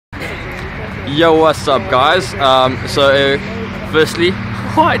Yo, what's up, guys? Firstly,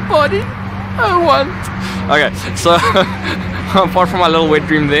 white body. I want. Okay, so apart from my little wet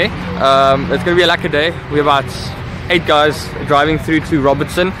dream there, it's gonna be a lucky day. We're about 8 guys driving through to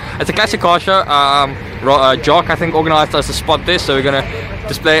Robertson. It's a classic car show. Jacques, I think, organized us a spot there, so we're gonna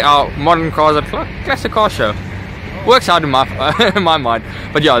display our modern cars at classic car show. Works out in my in my mind.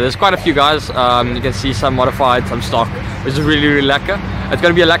 But yeah, there's quite a few guys. You can see some modified, some stock, which is really lekker. It's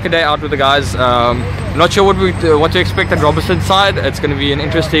gonna be a lekker day out with the guys. Not sure what to expect at Robertson side. It's gonna be an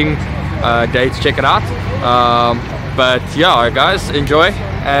interesting day to check it out. But yeah, guys, enjoy,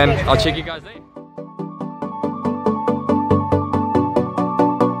 and I'll check you guys there.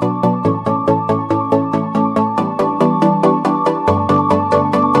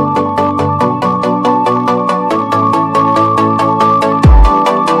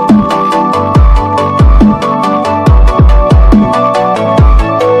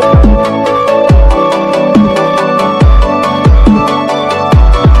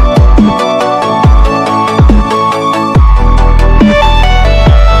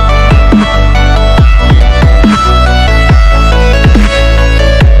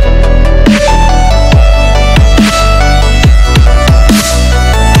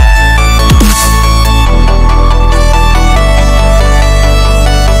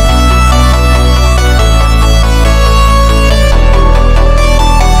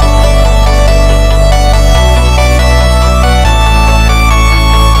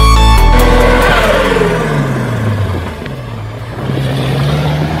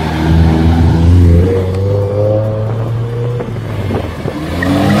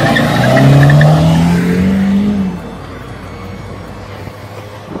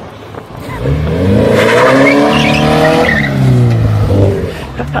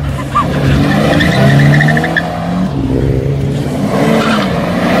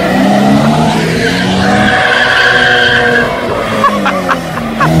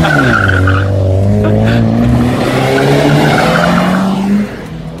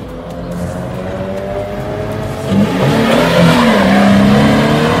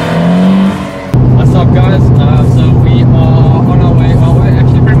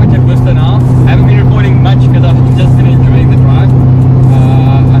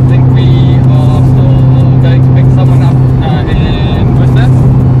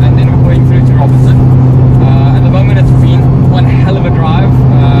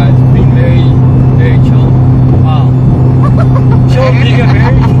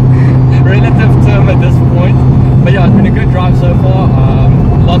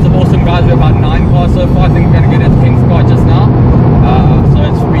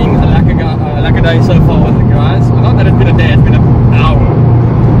 So far with the guys. Not that it's been a day, it's been an hour.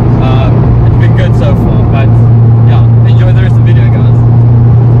 It's been good so far, but yeah, enjoy the rest of the video, guys.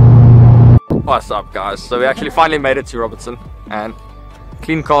 What's up, guys? So we actually finally made it to Robertson, and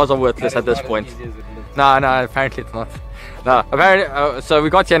clean cars are worthless at this point. No, apparently it's not. No, apparently, so we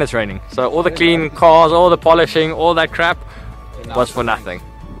got here and it's raining. So all the clean cars, all the polishing, all that crap was for nothing.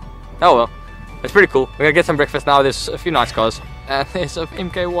 Oh well, it's pretty cool. We're gonna get some breakfast now. There's a few nice cars. And there's a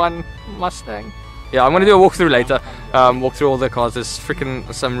MK1 Mustang. Yeah, I'm gonna do a walkthrough later. Walk through all the cars. There's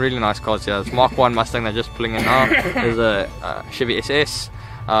freaking some really nice cars here. There's Mark 1 Mustang they're just pulling in now. There's a Chevy SS,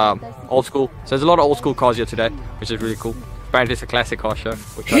 old school. So there's a lot of old school cars here today, which is really cool. Apparently it's a classic car show,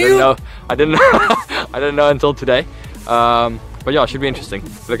 which I didn't know. I didn't know. I didn't know until today. But yeah, it should be interesting.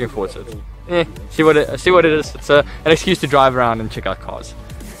 Looking forward to it. See what it is. It's an excuse to drive around and check out cars.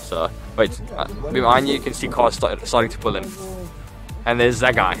 So wait, behind you can see cars starting to pull in. And there's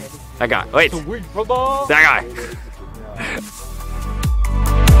that guy. Wait, that guy.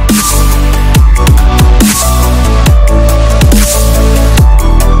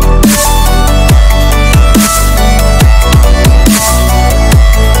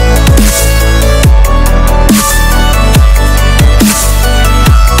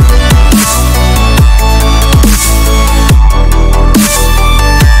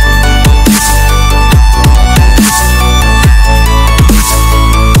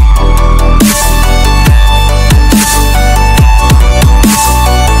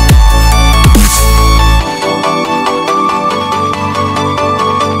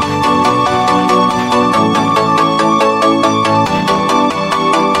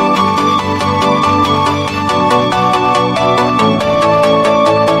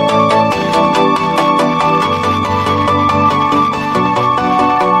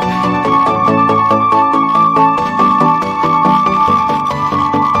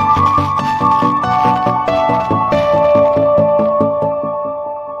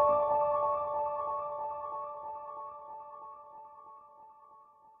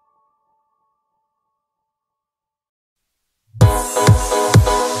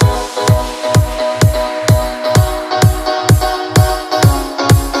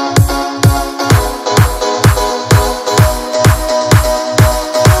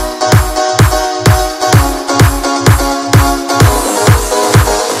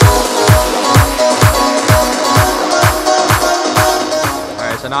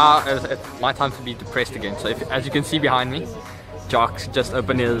 my time to be depressed again. So as you can see behind me, Jacques just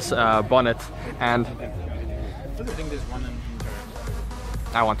opened his bonnet, and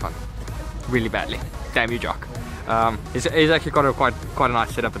I want one really badly. Damn you, Jacques. He's actually got quite a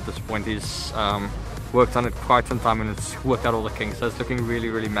nice setup at this point. He's worked on it quite some time, and it's worked out all the kinks, so it's looking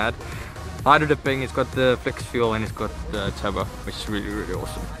really mad. Hydro dipping, it's got the flex fuel, and it's got the turbo, which is really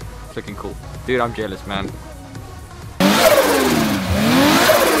awesome. It's looking cool. Dude, I'm jealous, man.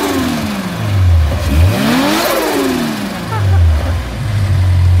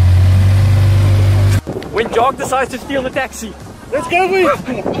 When Jacques decides to steal the taxi. Let's go, please!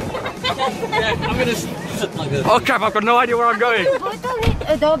 I'm gonna sit like this. Oh crap, I've got no idea where I'm going. That's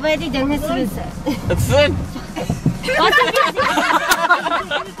it. I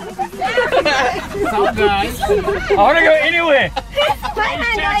want to go anywhere. I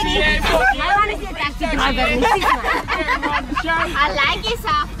want to see a taxi driver. I like it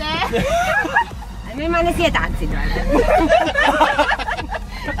softer. I want to see a taxi driver.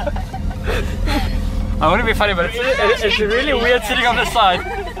 I want to be funny, but it's really weird sitting on the side.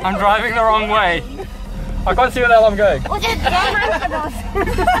 I'm driving the wrong way. I can't see where the hell I'm going.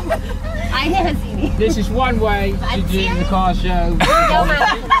 I never seen it. This is one way to do the car show.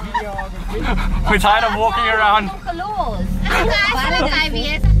 We're tired of walking around.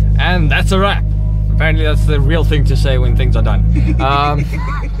 And that's a wrap. Apparently that's the real thing to say when things are done.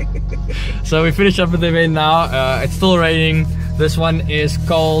 So we finished up with the event now. It's still raining. This one is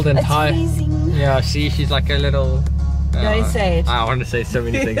cold and tired. Yeah, see, she's like a little... Don't say it. I want to say so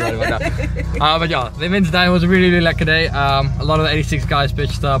many things. But yeah, the event's done. It was a really lucky day. A lot of the 86 guys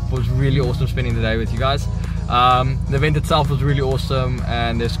pitched up. It was really awesome spending the day with you guys. The event itself was really awesome,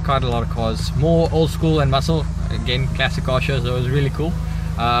 and there's quite a lot of cars. More old school and muscle. Again, classic car shows, so it was really cool.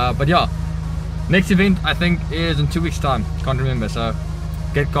 But yeah, next event I think is in 2 weeks time. Can't remember, so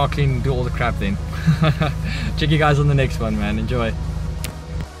get car clean and do all the crap then. Check you guys on the next one, man. Enjoy.